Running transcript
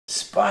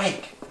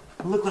Spike,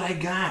 look what I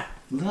got.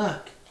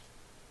 Look.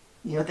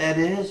 You know what that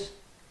is?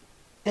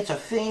 It's a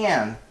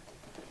fan.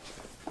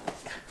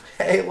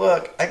 Hey,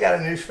 look, I got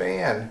a new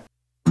fan.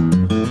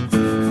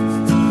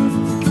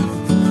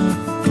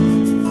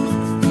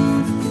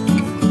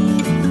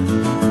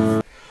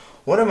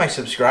 One of my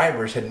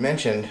subscribers had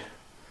mentioned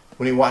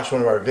when he watched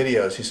one of our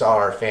videos, he saw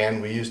our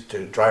fan we used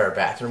to dry our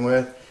bathroom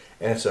with,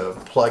 and it's a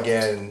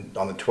plug-in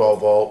on the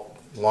 12-volt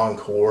long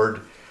cord.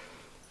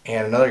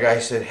 And another guy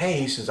said, hey,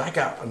 he says, I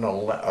got a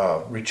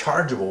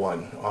rechargeable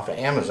one off of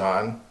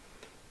Amazon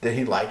that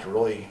he liked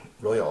really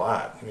a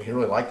lot. I mean, he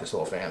really liked this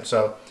little fan.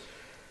 So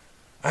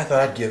I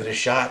thought I'd give it a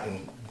shot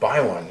and buy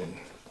one. And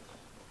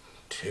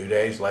 2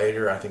 days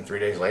later, I think 3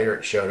 days later,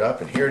 it showed up.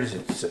 And here it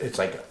is. It's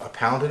like 1.5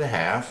 pounds.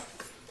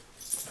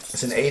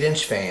 It's an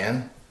 8-inch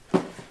fan.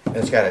 And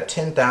it's got a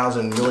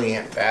 10,000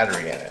 milliamp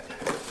battery in it.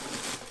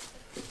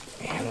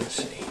 And let's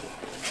see.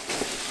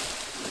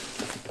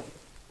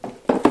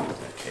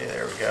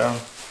 There we go.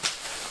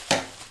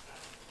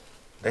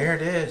 There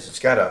it is. It's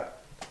got a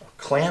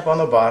clamp on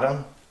the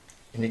bottom,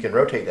 and you can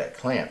rotate that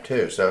clamp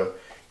too. So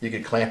you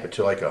could clamp it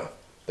to like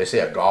they say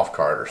a golf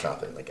cart or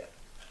something like that.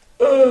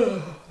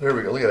 There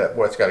we go. Look at that.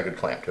 Boy, it's got a good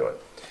clamp to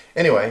it.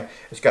 Anyway,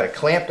 it's got a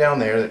clamp down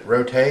there that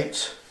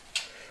rotates,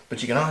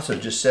 but you can also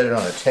just set it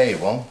on a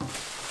table,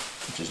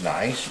 which is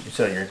nice. You can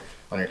set it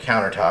on your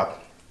countertop.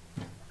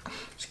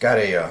 It's got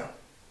a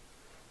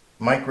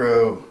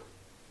micro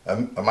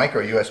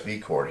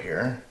USB cord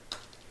here,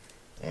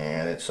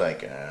 and it's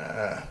like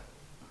a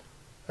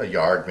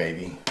yard,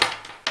 maybe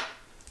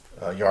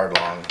a yard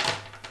long,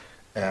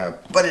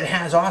 but it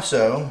has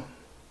also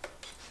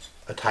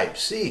a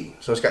Type-C,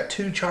 so it's got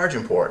 2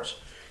 charging ports.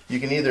 You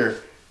can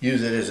either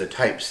use it as a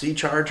Type-C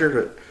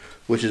charger,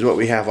 which is what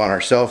we have on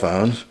our cell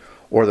phones,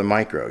 or the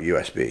micro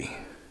USB,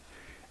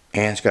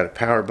 and it's got a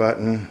power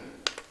button.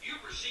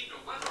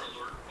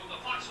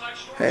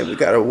 Hey, we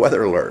got a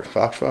weather alert,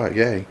 Fox 5,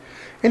 yay.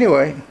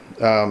 Anyway,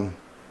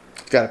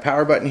 it's got a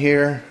power button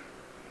here.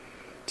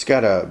 It's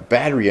got a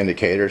battery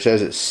indicator. It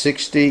says it's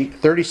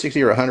 30,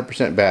 60, or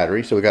 100%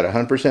 battery. So we got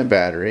 100%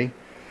 battery,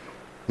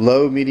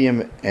 low,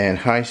 medium, and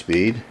high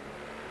speed.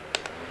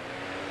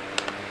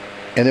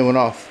 And then when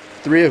all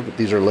 3 of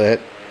these are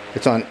lit,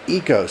 it's on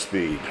eco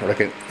speed, or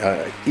like an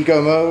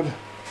eco mode,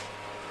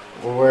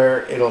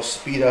 where it'll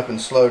speed up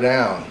and slow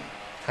down,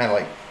 kind of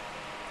like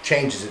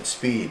changes its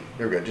speed.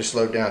 There we go, just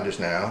slowed down just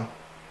now.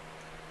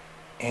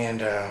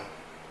 And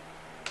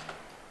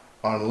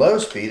on low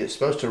speed, it's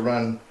supposed to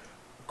run,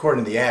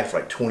 according to the ad, for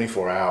like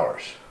 24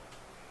 hours.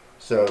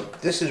 So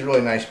this is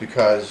really nice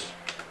because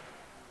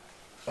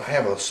I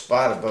have a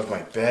spot above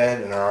my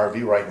bed in our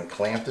RV where I can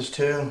clamp this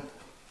to.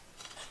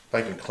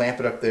 I can clamp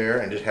it up there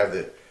and just have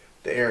the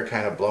air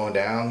kind of blowing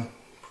down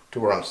to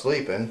where I'm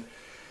sleeping,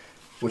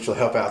 which will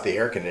help out the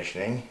air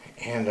conditioning,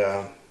 and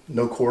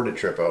no cord to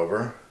trip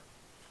over.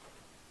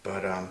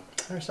 But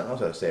there's something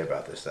else I have to say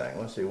about this thing.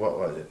 Let's see, what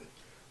was it?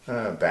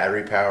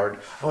 Battery powered.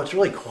 Oh, it's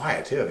really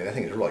quiet too. I mean, I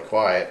think it's really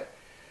quiet.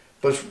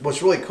 But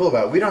what's really cool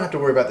about it, we don't have to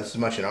worry about this as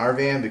much in our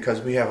van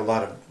because we have a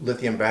lot of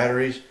lithium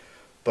batteries.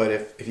 But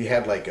if you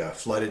had like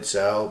flooded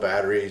cell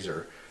batteries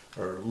or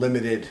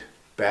limited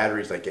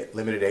batteries, like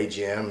limited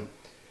AGM,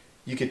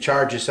 you could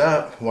charge this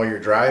up while you're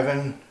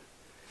driving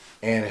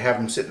and have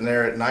them sitting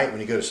there at night when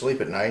you go to sleep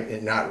at night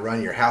and not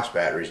run your house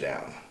batteries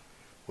down,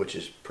 which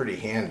is pretty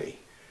handy.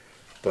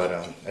 But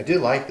I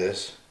did like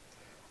this.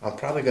 I'm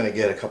probably going to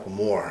get a couple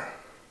more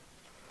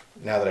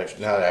now that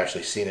I've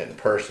actually seen it in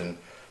person.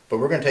 But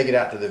we're going to take it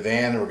out to the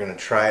van and we're going to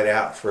try it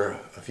out for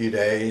a few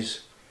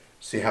days,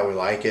 see how we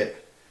like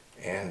it.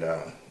 And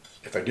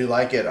if I do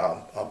like it,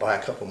 I'll buy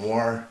a couple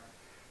more.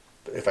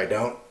 But if I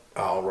don't,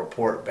 I'll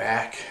report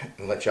back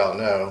and let y'all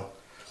know.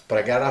 But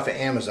I got it off of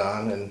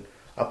Amazon, and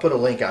I'll put a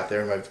link out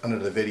there under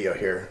the video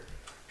here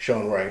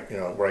showing where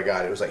I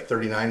got it. It was like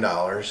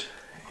 $39.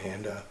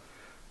 And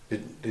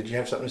did you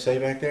have something to say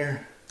back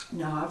there?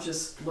 No, I was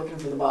just looking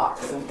for the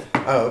box.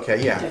 Oh,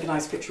 okay, yeah. Take a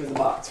nice picture of the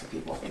box for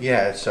people.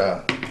 Yeah, it's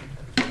an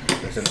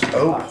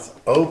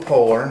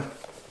OPOLAR.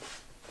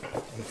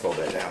 Let me fold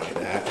that down like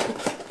that.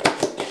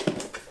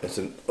 It's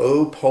an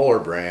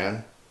OPOLAR brand.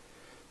 It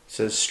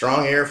says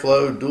strong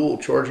airflow, dual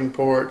charging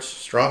ports,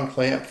 strong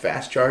clamp,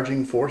 fast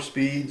charging, 4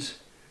 speeds,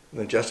 and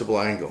adjustable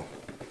angle.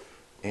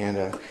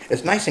 And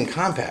it's nice and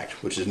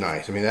compact, which is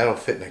nice. I mean, that'll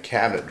fit in a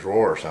cabinet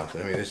drawer or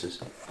something. I mean, it's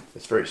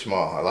very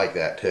small. I like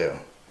that too.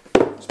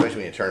 Especially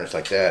when you turn this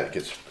like that, it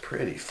gets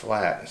pretty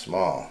flat and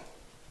small.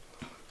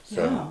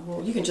 So, yeah,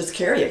 well, you can just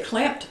carry it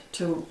clamped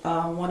to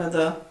one of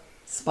the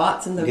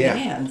spots in the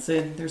van,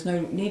 so there's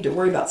no need to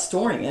worry about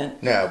storing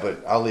it. No,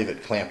 but I'll leave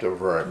it clamped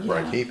over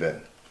where I keep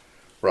it,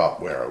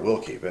 where I will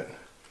keep it,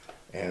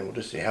 and we'll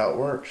just see how it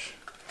works.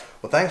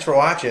 Well, thanks for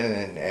watching,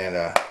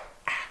 and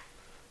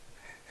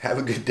have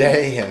a good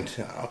day, and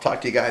I'll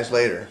talk to you guys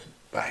later.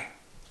 Bye.